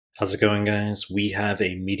How's it going, guys? We have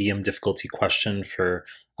a medium difficulty question for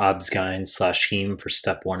Obgyn slash Heme for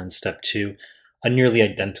step 1 and step 2. A nearly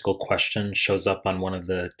identical question shows up on one of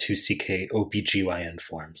the 2CK OBGYN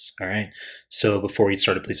forms. All right. So before we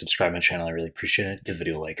start, please subscribe to my channel. I really appreciate it. Give the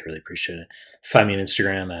video a like. I really appreciate it. Find me on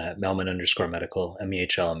Instagram at mehlman_medical,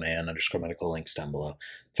 mehlman_medical. Links down below.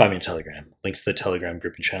 Find me on Telegram. Links to the Telegram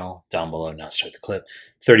group and channel down below. Now start the clip.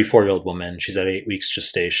 34-year-old woman. She's at 8 weeks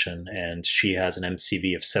gestation, and she has an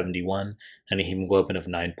MCV of 71 and a hemoglobin of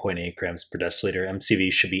 9.8 grams per deciliter.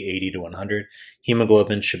 MCV should be 80 to 100.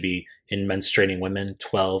 Hemoglobin should be, in menstruating women,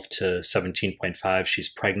 12 to 17.5. She's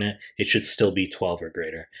pregnant. It should still be 12 or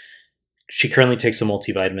greater. She currently takes a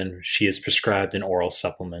multivitamin. She is prescribed an oral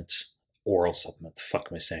supplement. Oral supplement, the fuck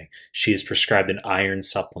am I saying? She is prescribed an iron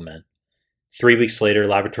supplement. 3 weeks later,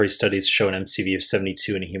 laboratory studies show an MCV of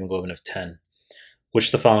 72 and a hemoglobin of 10. Which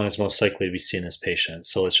of the following is most likely to be seen in this patient?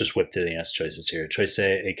 So let's just whip through the answer choices here. Choice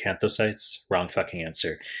A, acanthocytes. Wrong fucking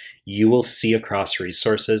answer. You will see across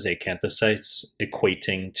resources acanthocytes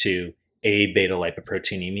equating to A beta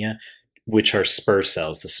lipoproteinemia, which are spur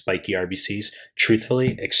cells, the spiky RBCs.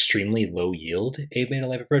 Truthfully, extremely low yield A beta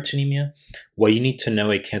lipoproteinemia. What you need to know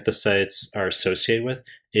acanthocytes are associated with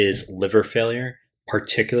is liver failure,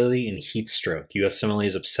 particularly in heat stroke. USMLE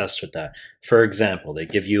is obsessed with that. For example, they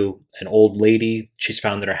give you an old lady. She's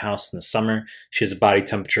found in her house in the summer. She has a body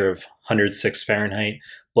temperature of 106 Fahrenheit.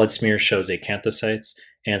 Blood smear shows acanthocytes.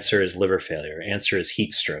 Answer is liver failure. Answer is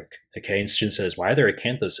heat stroke. Okay, and student says, why are there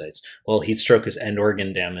acanthocytes? Well, heat stroke is end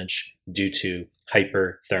organ damage due to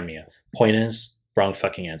hyperthermia. Point is, wrong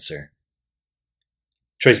fucking answer.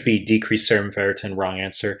 Choice B, decreased serum ferritin. Wrong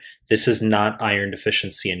answer. This is not iron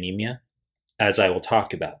deficiency anemia, as I will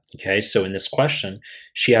talk about. Okay, so in this question,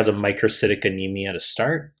 she has a microcytic anemia to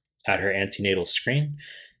start at her antenatal screen.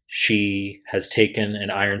 She has taken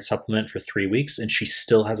an iron supplement for 3 weeks, and she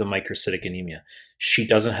still has a microcytic anemia. She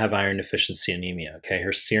doesn't have iron deficiency anemia. Okay,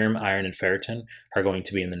 her serum iron and ferritin are going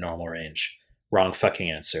to be in the normal range. Wrong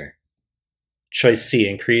fucking answer. Choice C,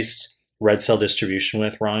 increased red cell distribution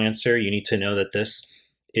with. Wrong answer. You need to know that this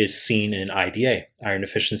is seen in IDA, iron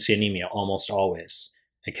deficiency anemia, almost always.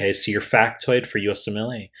 Okay, so your factoid for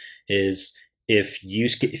USMLE is if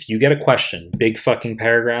you get a question, big fucking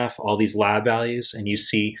paragraph, all these lab values, and you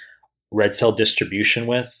see red cell distribution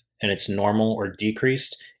with, and it's normal or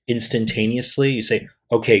decreased, instantaneously you say,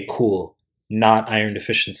 okay, cool, not iron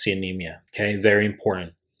deficiency anemia. Okay, very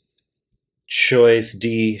important. Choice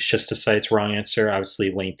D, schistocytes. Wrong answer. Obviously,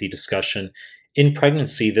 lengthy discussion. In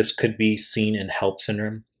pregnancy, this could be seen in HELLP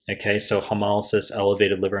syndrome. Okay, so hemolysis,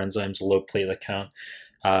 elevated liver enzymes, low platelet count,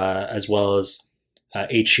 as well as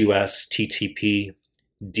HUS, TTP,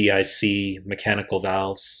 DIC, mechanical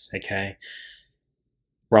valves. Okay,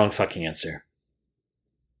 wrong fucking answer.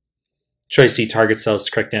 Choice D, target cells.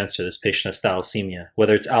 Correct answer. This patient has thalassemia.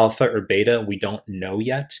 Whether it's alpha or beta, we don't know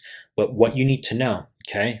yet, but what you need to know,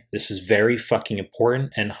 okay, this is very fucking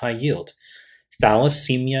important and high yield.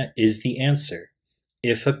 Thalassemia is the answer.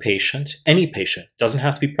 If a patient, any patient, doesn't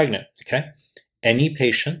have to be pregnant, okay, any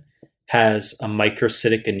patient has a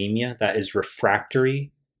microcytic anemia that is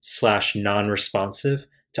refractory / non-responsive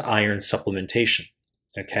to iron supplementation,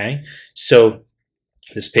 okay? So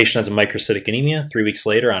this patient has a microcytic anemia, 3 weeks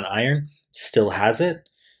later on iron, still has it.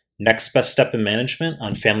 Next best step in management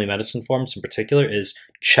on family medicine forms in particular is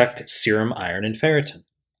check serum iron and ferritin,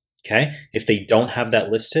 okay? If they don't have that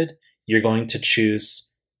listed, you're going to choose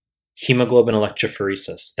hemoglobin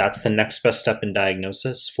electrophoresis. That's the next best step in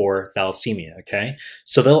diagnosis for thalassemia, okay?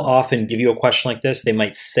 So they'll often give you a question like this. They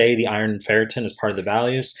might say the iron and ferritin is part of the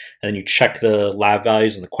values, and then you check the lab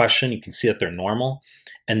values in the question. You can see that they're normal.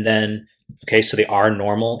 And then, okay, so they are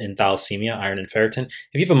normal in thalassemia, iron and ferritin.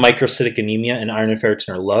 If you have a microcytic anemia and iron and ferritin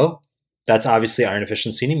are low, that's obviously iron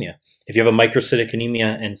deficiency anemia. If you have a microcytic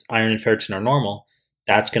anemia and iron and ferritin are normal,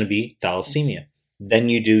 that's going to be thalassemia. Then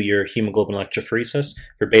you do your hemoglobin electrophoresis.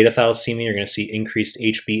 For beta thalassemia, you're going to see increased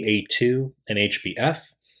HbA2 and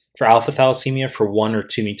HbF. For alpha thalassemia, for 1 or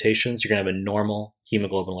 2 mutations, you're going to have a normal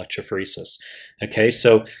hemoglobin electrophoresis. Okay,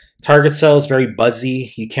 so target cells, very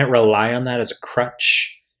buzzy. You can't rely on that as a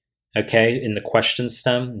crutch, okay, in the question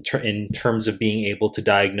stem in terms of being able to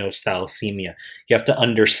diagnose thalassemia. You have to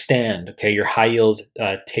understand, okay, your high yield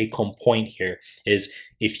take-home point here is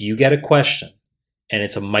if you get a question and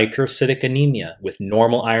it's a microcytic anemia with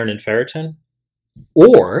normal iron and ferritin,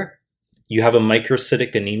 or you have a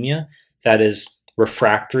microcytic anemia that is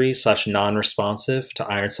refractory / non-responsive to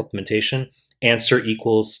iron supplementation, answer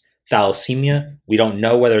equals thalassemia. We don't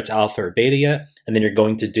know whether it's alpha or beta yet, and then you're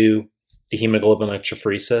going to do the hemoglobin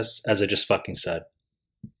electrophoresis, as I just fucking said.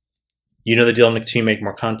 You know the deal. I'm going to continue to make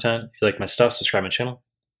more content. If you like my stuff, subscribe to my channel.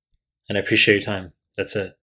 And I appreciate your time. That's it.